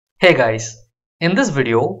Hey guys, in this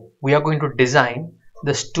video we are going to design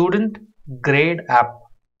the student grade app.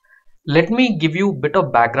 Let me give you a bit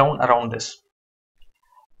of background around this.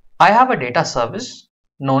 I have a data service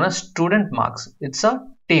known as student marks. It's a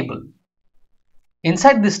table.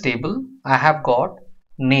 Inside this table I have got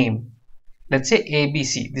name. Let's say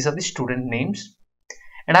ABC. These are the student names.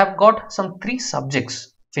 And I've got some three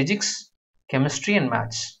subjects: physics, chemistry and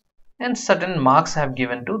maths. And certain marks I have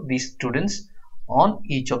given to these students on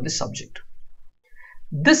each of the subject.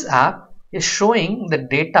 This app is showing the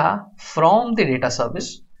data from the data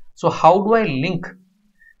service. So how do I link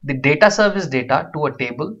the data service data to a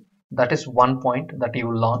table? That is one point that you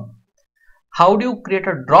will learn. How do you create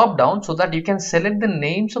a drop down so that you can select the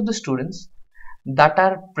names of the students that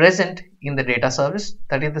are present in the data service?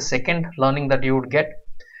 That is the second learning that you would get.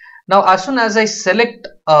 Now as soon as I select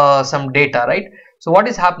some data, right, so what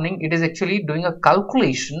is happening, it is actually doing a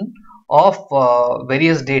calculation of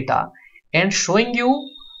various data and showing you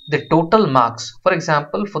the total marks. For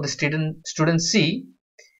example, for the student C,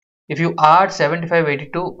 if you add 75,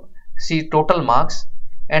 82, see total marks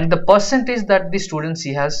and the percentage that the student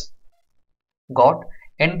C has got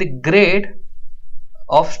and the grade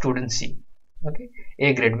of student C, okay,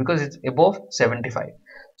 A grade, because it's above 75.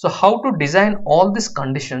 So how to design all these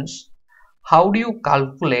conditions, how do you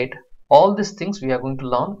calculate all these things, we are going to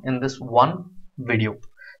learn in this one video.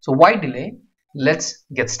 So why delay? Let's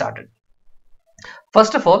get started.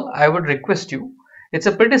 First of all, I would request you, it's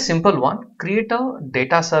a pretty simple one, create a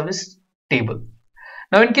data service table.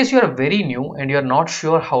 Now in case you are very new and you are not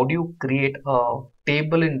sure how do you create a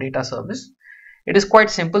table in data service, it is quite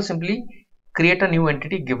simple. Simply create a new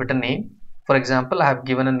entity, give it a name. For example, I have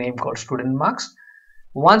given a name called student marks.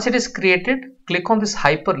 Once it is created, click on this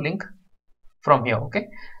hyperlink from here. Okay,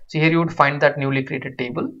 so here you would find that newly created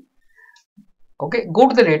table. Okay, go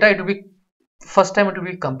to the data. It will be first time it will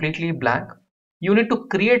be completely blank. You need to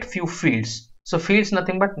create few fields. So fields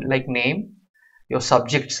nothing but like name, your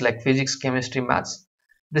subjects like physics, chemistry, maths.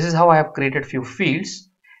 This is how I have created few fields,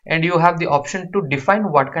 and you have the option to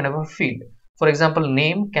define what kind of a field. For example,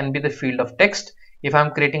 name can be the field of text. If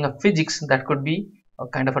I'm creating a physics, that could be a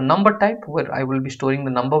kind of a number type where I will be storing the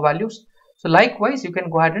number values. So likewise, you can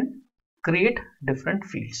go ahead and create different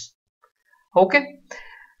fields. Okay,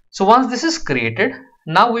 so once this is created,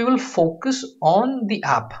 now we will focus on the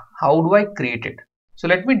app. How do I create it? So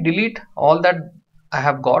let me delete all that I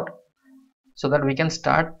have got so that we can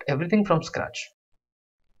start everything from scratch.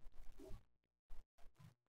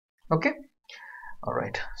 Okay, all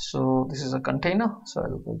right, so this is a container, so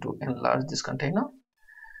I'm going to enlarge this container.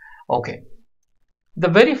 Okay, the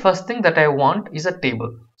very first thing that I want is a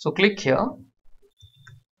table. So click here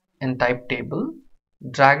and type table,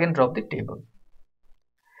 drag and drop the table.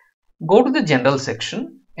 Go to the general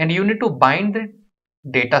section and you need to bind the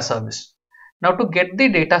data service. Now to get the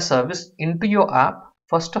data service into your app,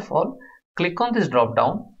 first of all, click on this drop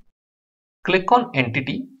down, click on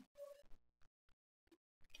entity,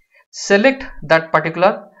 select that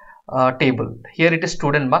particular table. Here it is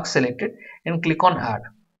student marks selected, and click on add,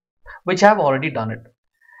 which I have already done it.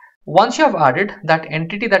 Once you have added, that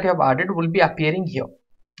entity that you have added will be appearing here.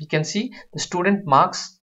 You can see the student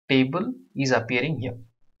marks table is appearing here.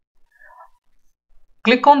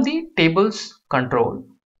 Click on the tables control,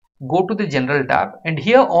 go to the general tab, and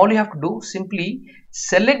here all you have to do, simply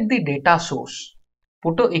select the data source,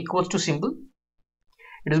 put a equals to symbol.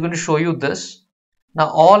 It is going to show you this. Now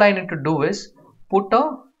all I need to do is put a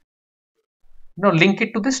link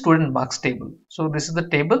it to the student marks table. So this is the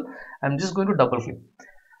table. I'm just going to double click.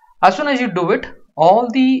 As soon as you do it, all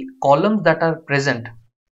the columns that are present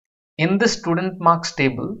in the student marks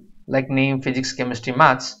table, like name, physics, chemistry,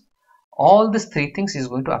 maths, all these three things is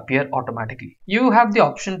going to appear automatically. You have the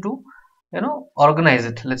option to organize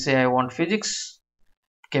it. Let's say I want physics,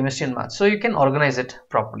 chemistry and maths, so you can organize it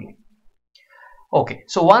properly. Okay,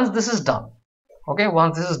 so once this is done,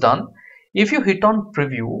 if you hit on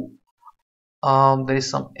preview, there is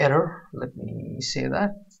some error. Let me say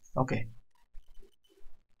that. Okay,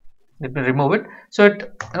 let me remove it. So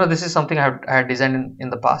this is something I had designed in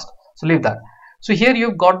the past, so leave that. So here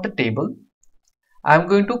you've got the table. I'm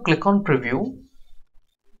going to click on preview.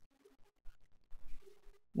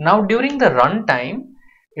 Now during the runtime,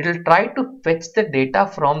 it will try to fetch the data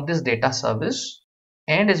from this data service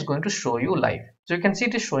and is going to show you live. So you can see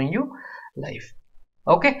it is showing you live.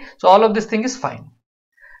 Okay, so all of this thing is fine.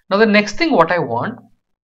 Now the next thing what I want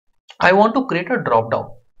to create a drop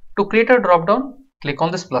down. To create a drop down, click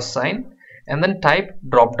on this plus sign and then type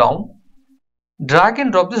drop down. Drag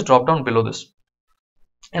and drop this drop down below this,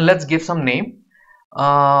 and let's give some name.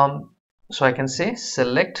 So I can say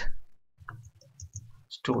select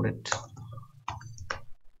student.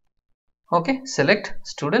 Okay, select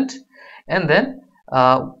student, and then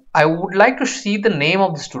I would like to see the name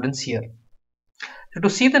of the students here. So to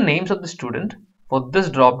see the names of the student, for this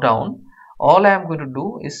drop down, all I am going to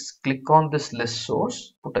do is click on this list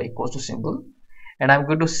source, put a equals to symbol, and I'm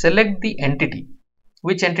going to select the entity.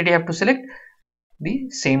 Which entity I have to select? The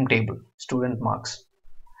same table, student marks.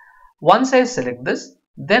 Once I select this,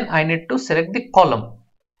 then I need to select the column.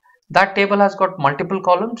 That table has got multiple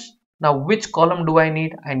columns. Now which column do I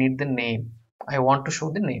need? I need the name. I want to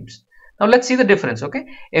show the names. Now let's see the difference. Okay,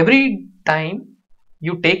 every time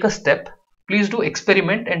you take a step, please do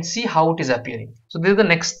experiment and see how it is appearing. So this is the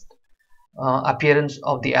next appearance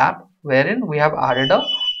of the app, wherein we have added a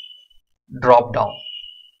drop down.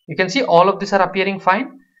 You can see all of these are appearing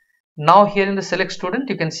fine. Now here in the select student,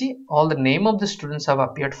 you can see all the name of the students have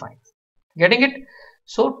appeared fine. Getting it?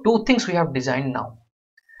 So two things we have designed now.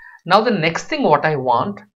 Now the next thing what I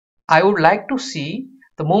want, I would like to see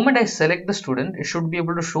the moment I select the student, it should be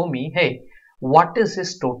able to show me, hey, what is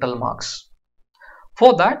his total marks?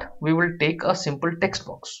 For that, we will take a simple text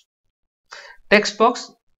box. Text box,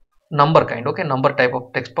 number kind, okay, number type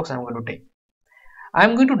of text box I'm going to take.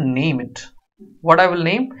 I'm going to name it. What I will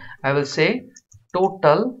name? I will say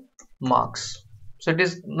total marks. So it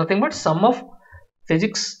is nothing but sum of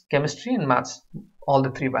physics, chemistry and maths, all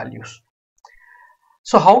the three values.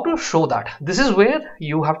 So how to show that? This is where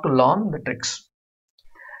you have to learn the tricks.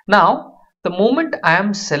 Now, the moment I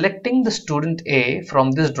am selecting the student A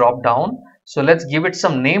from this drop down, so let's give it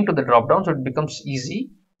some name to the drop down so it becomes easy.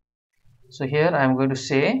 So here I am going to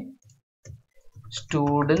say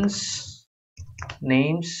students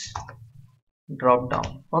names drop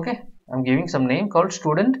down. Okay, I'm giving some name called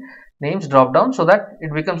student names drop down so that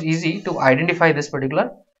it becomes easy to identify this particular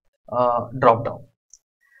drop down.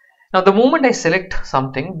 Now the moment I select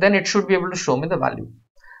something, then it should be able to show me the value.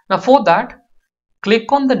 Now for that,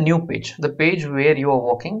 click on the new page, the page where you are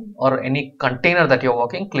working or any container that you are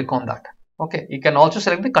working, click on that. Okay, you can also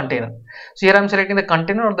select the container. So here I am selecting the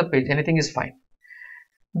container or the page, anything is fine.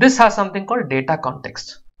 This has something called data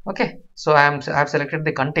context. Okay, so I have selected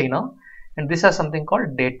the container and this has something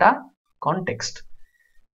called data context.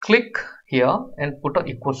 Click here and put a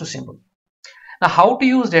equals to symbol. Now how to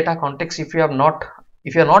use data context, if you are not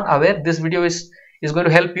aware, this video is going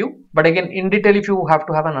to help you, but again in detail, if you have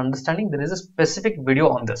to have an understanding, there is a specific video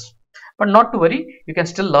on this, but not to worry, you can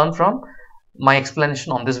still learn from my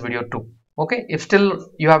explanation on this video too. Okay, if still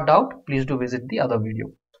you have doubt, please do visit the other video.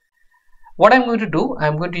 What I'm going to do,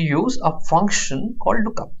 I'm going to use a function called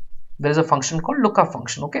lookup. There is a function called lookup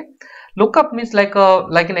function. Okay, lookup means like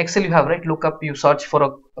in Excel you have, right, lookup, you search for a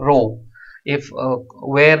row if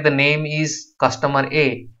where the name is customer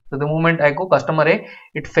A. So the moment I go customer A,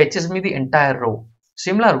 it fetches me the entire row.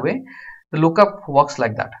 Similar way, the lookup works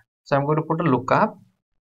like that. So I'm going to put a lookup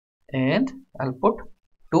and I'll put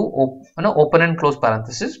two open and close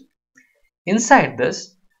parentheses. Inside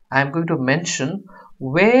this, I'm going to mention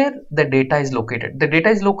where the data is located. The data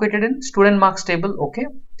is located in student marks table. Okay,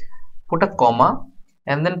 put a comma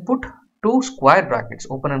and then put two square brackets,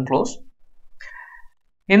 open and close.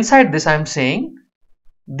 Inside this, I'm saying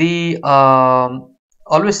the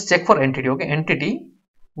always check for entity. Okay, entity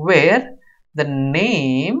where the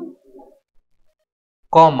name,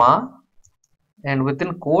 comma, and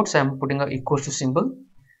within quotes I'm putting a equals to symbol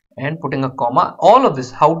and putting a comma. All of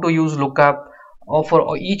this, how to use lookup, or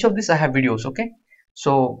for each of this I have videos. Okay,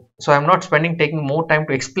 so I'm not taking more time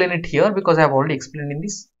to explain it here because I have already explained in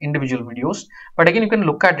these individual videos, but again you can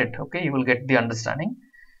look at it. Okay, you will get the understanding.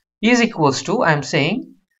 Is equals to, I'm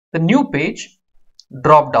saying the new page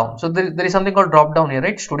drop down. So there is something called drop down here,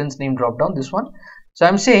 right? Students name drop down, this one. So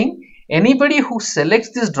I'm saying anybody who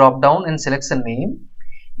selects this drop down and selects a name,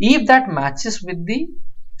 if that matches with the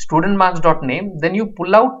student marks.name, then you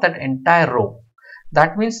pull out that entire row.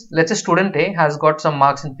 That means, let's say student A has got some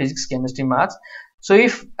marks in physics, chemistry, maths. So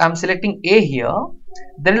if I'm selecting A here,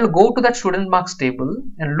 then it will go to that student marks table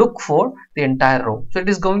and look for the entire row. So it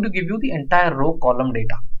is going to give you the entire row column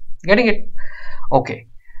data. Getting it? Okay.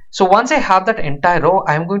 So once I have that entire row,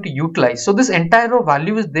 I am going to utilize. So this entire row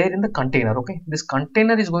value is there in the container. Okay, this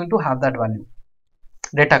container is going to have that value,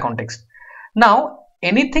 data context. Now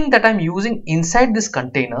anything that I'm using inside this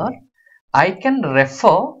container, I can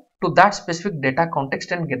refer to that specific data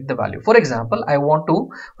context and get the value. For example, I want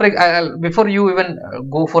to, before you even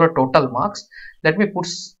go for a total marks, let me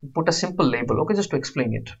put a simple label. Okay, just to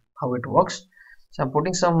explain it how it works. So I'm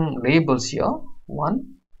putting some labels here.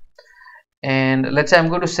 One. And let's say I'm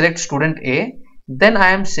going to select student A, then I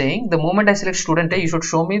am saying the moment I select student A, you should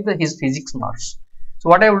show me his physics marks. So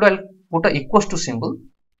what I will do, I'll put a equals to symbol.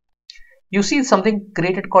 you see something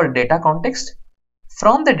created called data context.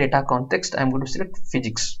 From the data context, I'm going to select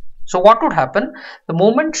physics. So what would happen the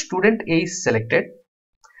moment student A is selected?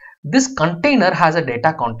 This container has a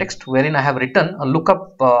data context wherein I have written a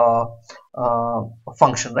lookup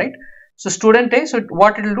function, right? So student A, so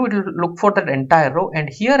what it will do, it will look for that entire row, and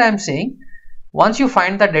here I am saying once you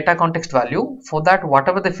find that data context value, for that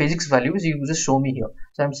whatever the physics value is, you just show me here.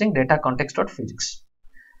 So I'm saying data context dot physics.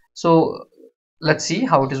 So let's see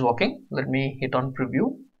how it is working. Let me hit on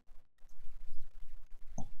preview.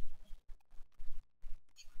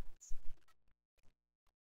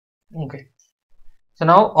 Okay, so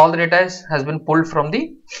now all the data has been pulled from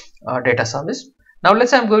the data service. Now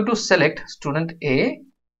let's say I'm going to select student A.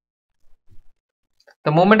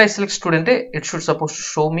 The moment I select student A, it should supposed to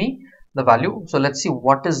show me the value. So let's see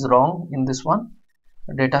what is wrong in this one.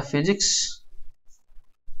 Data physics.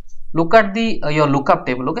 Look at the your lookup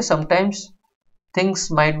table. Okay, sometimes things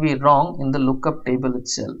might be wrong in the lookup table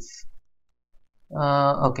itself.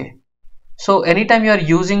 Okay, so anytime you are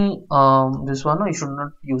using this one, you should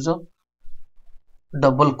not use a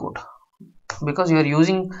double quote, because you are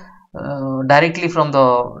using directly from the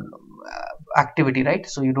activity, right?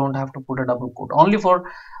 So you don't have to put a double quote. Only for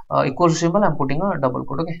equal to symbol I'm putting a double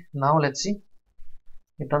quote. Okay, now let's see,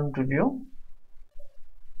 hit on preview.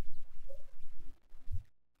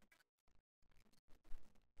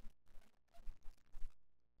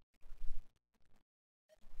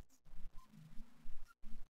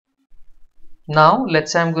 Now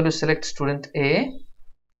let's say I'm going to select student A.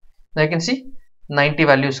 Now you can see 90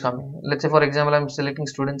 values coming. Let's say for example I'm selecting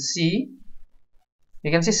student C.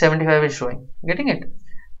 You can see 75 is showing. Getting it?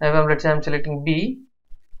 Now let's say I'm selecting B.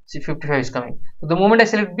 See 55 is coming. So the moment I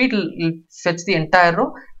select B, it will fetch the entire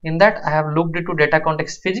row. In that I have looked into data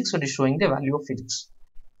context physics, so it is showing the value of physics.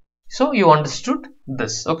 So you understood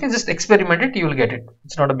this. Okay, just experiment it, you will get it.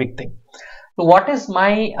 It's not a big thing. So what is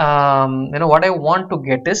my what I want to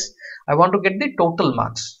get is, I want to get the total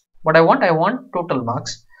marks. What I want total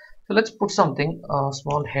marks. So let's put something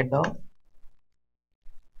small header,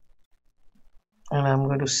 and I'm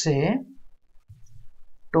going to say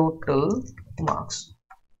total marks.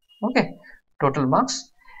 Okay, total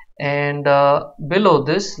marks, and below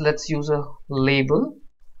this let's use a label.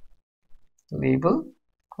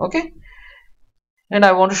 Okay, and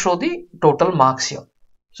I want to show the total marks here.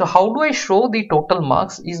 So how do I show the total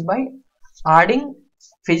marks is by adding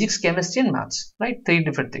physics, chemistry and maths, right? Three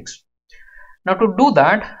different things. Now to do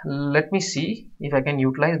that, let me see if I can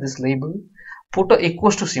utilize this label, put a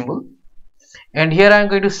equals to symbol, and here I am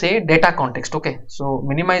going to say data context. Okay, so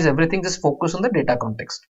minimize everything, just focus on the data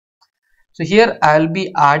context. So here I'll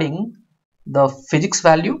be adding the physics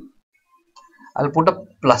value. I'll put a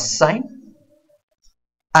plus sign.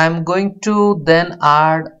 I'm going to then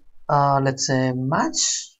add let's say match.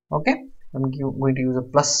 Okay, I'm going to use a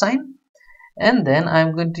plus sign, and then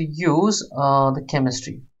I'm going to use the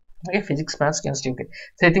chemistry. Okay, physics, maths, chemistry. Okay,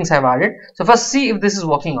 three things I've added. So first see if this is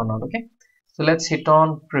working or not. Okay, so let's hit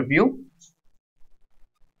on preview.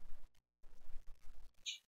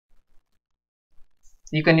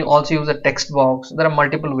 You can also use a text box. There are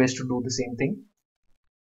multiple ways to do the same thing.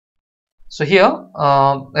 So here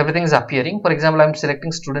everything is appearing. For example, I'm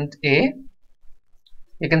selecting student A.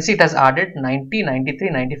 You can see it has added 90, 93,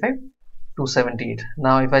 95, 278.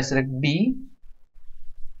 Now if I select B,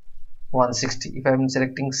 160. If I'm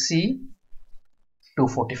selecting C,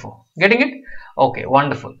 244. Getting it? Okay,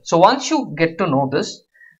 wonderful. So once you get to know this,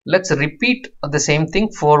 let's repeat the same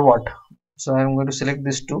thing for what? So I'm going to select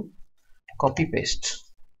this to copy paste,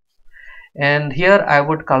 and here I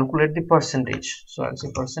would calculate the percentage. So I'll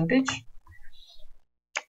say percentage,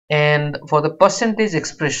 and for the percentage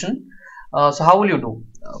expression, so how will you do?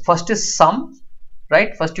 First is sum,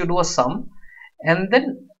 right? First you do a sum, and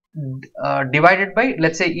then divided by,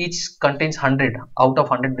 let's say each contains 100. Out of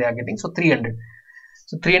 100 they are getting, so 300.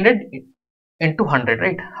 So 300 into 100,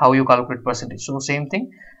 right? How you calculate percentage? So same thing,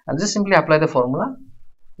 I'll just simply apply the formula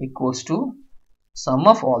equals to sum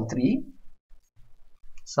of all three,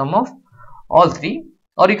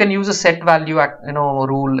 or you can use a set value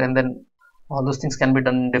rule, and then all those things can be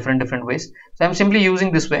done in different ways. So I'm simply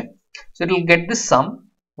using this way, so it will get this sum.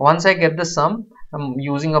 Once I get the sum, I'm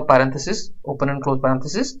using a parenthesis, open and close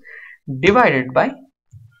parenthesis, divided by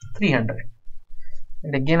 300,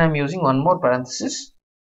 and again I'm using one more parenthesis,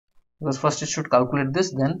 because first it should calculate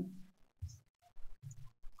this, then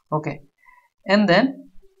okay, and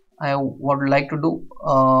then I would like to do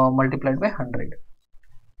multiplied by 100.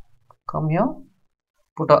 Come here,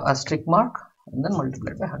 put a asterisk mark, and then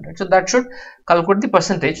multiplied by 100. So that should calculate the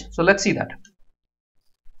percentage. So let's see that.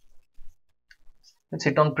 Let's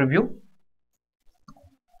hit on preview.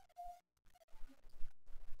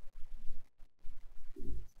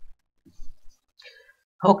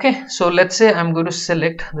 Okay, so let's say I'm going to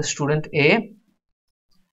select the student A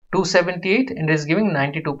 278 and it is giving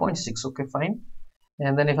 92.6. Okay, fine.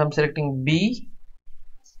 And then if I'm selecting B,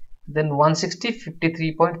 then 160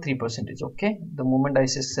 53.3 percentage. Okay, the moment I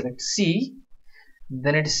say select C,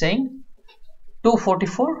 then it is saying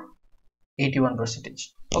 244 81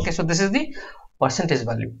 percentage. Okay, so this is the percentage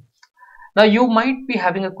value. Now you might be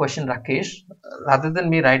having a question, Rakesh, rather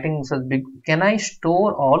than me writing such big, can I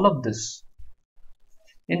store all of this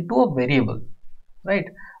into a variable, right?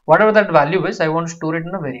 Whatever that value is, I want to store it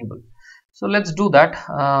in a variable. So let's do that.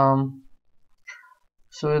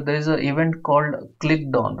 So there is an event called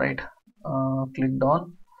clicked on, right? Clicked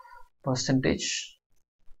on percentage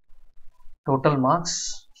total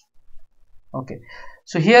marks. Okay,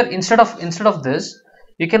 so here instead of this,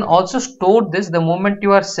 you can also store this the moment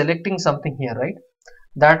you are selecting something here, right?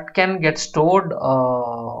 That can get stored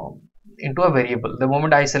into a variable. The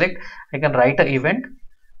moment I select, I can write a event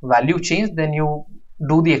value change, then you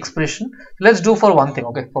do the expression. Let's do for one thing.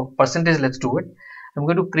 Okay, for percentage, let's do it. I'm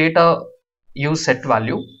going to create a use set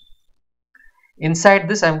value. Inside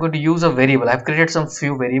this, I'm going to use a variable. I've created some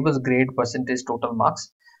few variables: grade, percentage, total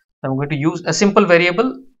marks. I'm going to use a simple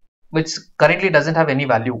variable which currently doesn't have any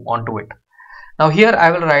value onto it. Now here I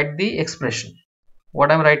will write the expression.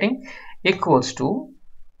 What I'm writing, equals to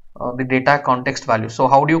the data context value. So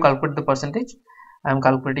how do you calculate the percentage? I'm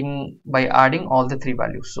calculating by adding all the three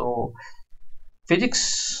values. So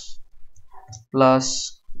physics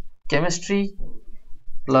plus chemistry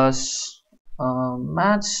plus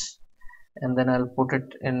maths, and then I'll put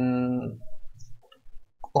it in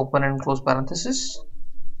open and close parenthesis.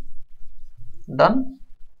 Done.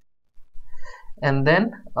 And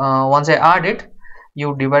then once I add it,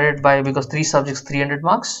 you divide it by, because three subjects 300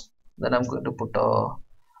 marks, then I'm going to put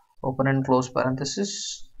open and close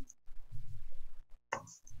parenthesis.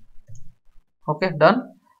 Okay, done.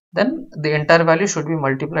 Then the entire value should be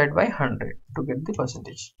multiplied by 100 to get the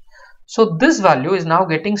percentage. So this value is now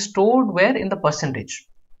getting stored where? In the percentage.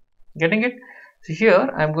 Getting it? So here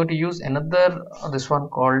I'm going to use another this one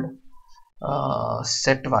called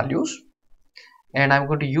set values, and I'm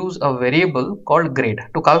going to use a variable called grade.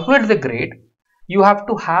 To calculate the grade, you have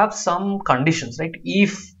to have some conditions, right?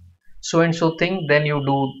 If so and so thing, then you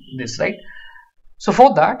do this, right? So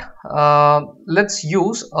for that, let's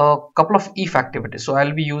use a couple of if activities. So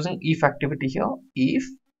I'll be using if activity here, if,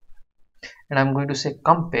 and I'm going to say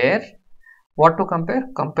compare. What to compare?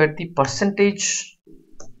 Compare the percentage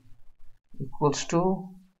equals to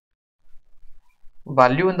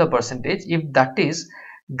value in the percentage if that is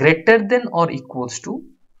greater than or equals to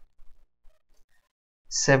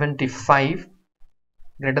 75,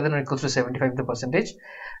 greater than or equals to 75 the percentage,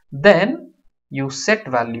 then you set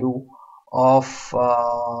value of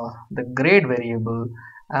the grade variable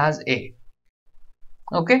as a.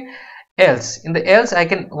 Okay, else, in the else I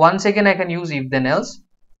can once again I can use if then else,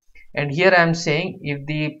 and here I am saying if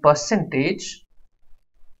the percentage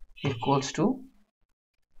equals to,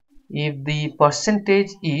 if the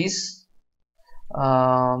percentage is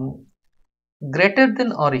greater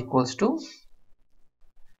than or equals to,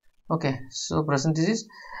 okay, so percentage is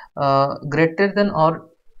greater than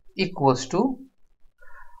or equals to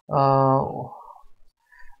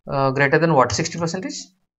greater than what, 60 percentage,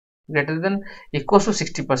 greater than equals to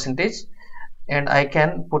 60 percentage, and I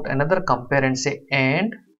can put another compare and say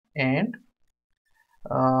and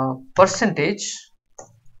percentage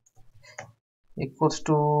equals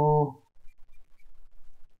to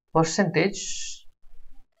percentage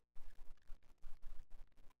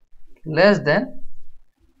less than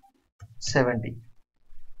 70.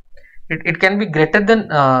 It can be greater than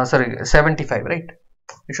 75, right?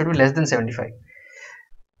 It should be less than 75.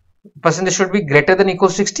 Percentage should be greater than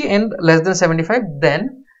equals 60 and less than 75.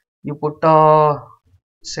 Then you put a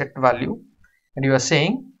set value and you are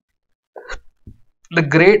saying the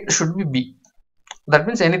grade should be B. That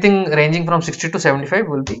means anything ranging from 60 to 75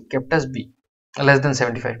 will be kept as B, less than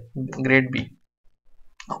 75, grade B.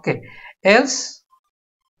 Okay, else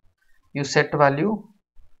you set value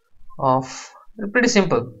of, pretty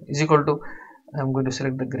simple, is equal to, I'm going to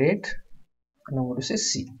select the grade and I'm going to say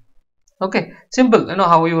C. Okay, simple. You know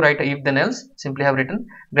how you write a if then else? Simply have written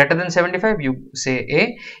greater than 75, you say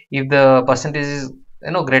A. If the percentage is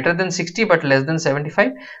greater than 60 but less than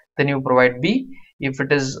 75, then you provide B. If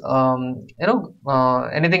it is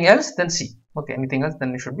anything else, then C. Okay, anything else,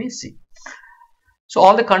 then it should be C. So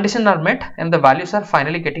all the conditions are met and the values are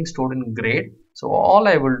finally getting stored in grade. So all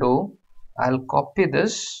I will do, I'll copy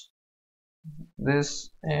this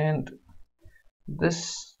and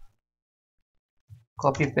this,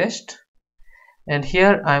 copy paste, and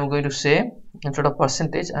here I'm going to say, instead of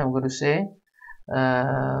percentage, I'm going to say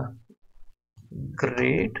uh,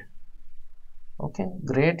 grade. Okay,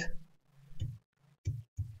 grade.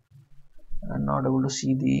 I'm not able to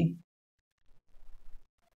see the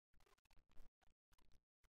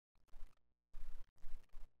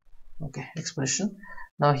expression.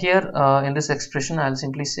 Now here in this expression I'll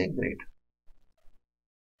simply say grade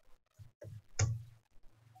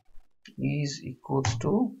is equals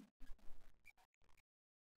to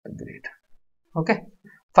grade. Okay,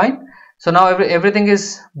 fine. So now everything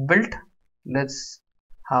is built. Let's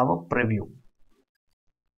have a preview.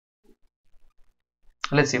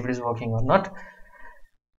 Let's see if it is working or not.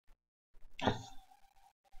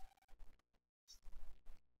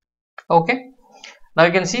 Okay, now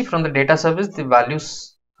you can see from the data service the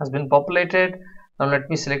values has been populated. Now let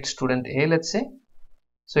me select student A, let's say.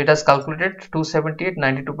 So it has calculated 278,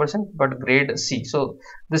 92%, but grade C. So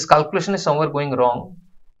this calculation is somewhere going wrong.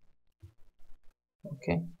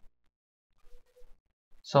 Okay,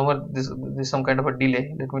 somewhere this some kind of a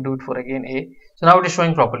delay. Let me do it for again A. So now it is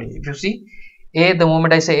showing properly. If you see A, the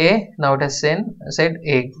moment I say A, now it has said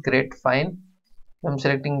A. Great, fine. I'm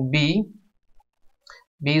selecting B.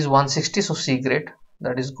 B is 160, so C grade.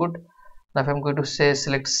 That is good. Now if I'm going to say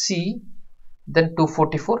select C, then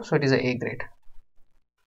 244, so it is a grade.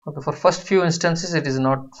 Okay, for first few instances it is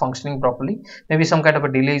not functioning properly. Maybe some kind of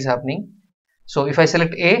a delay is happening. So if I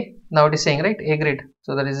select A, now it is saying right A grade,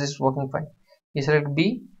 so that is working fine. You select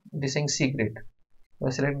B, it is saying C grade. If I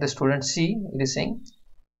select the student C, it is saying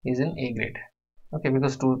he is in A grade. Okay,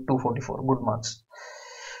 because 244, good marks.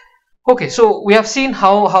 Okay, so we have seen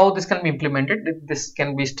how this can be implemented. This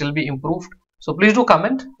can be still be improved. So please do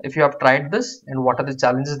comment if you have tried this and what are the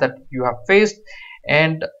challenges that you have faced,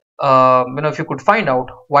 and if you could find out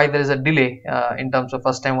why there is a delay in terms of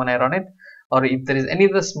first time when I run it, or if there is any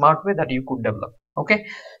other smart way that you could develop. Okay,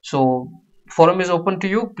 so forum is open to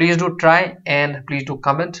you. Please do try and please do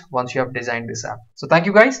comment once you have designed this app. So thank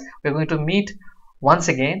you guys. We're going to meet once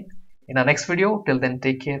again in our next video. Till then,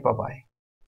 take care. Bye bye.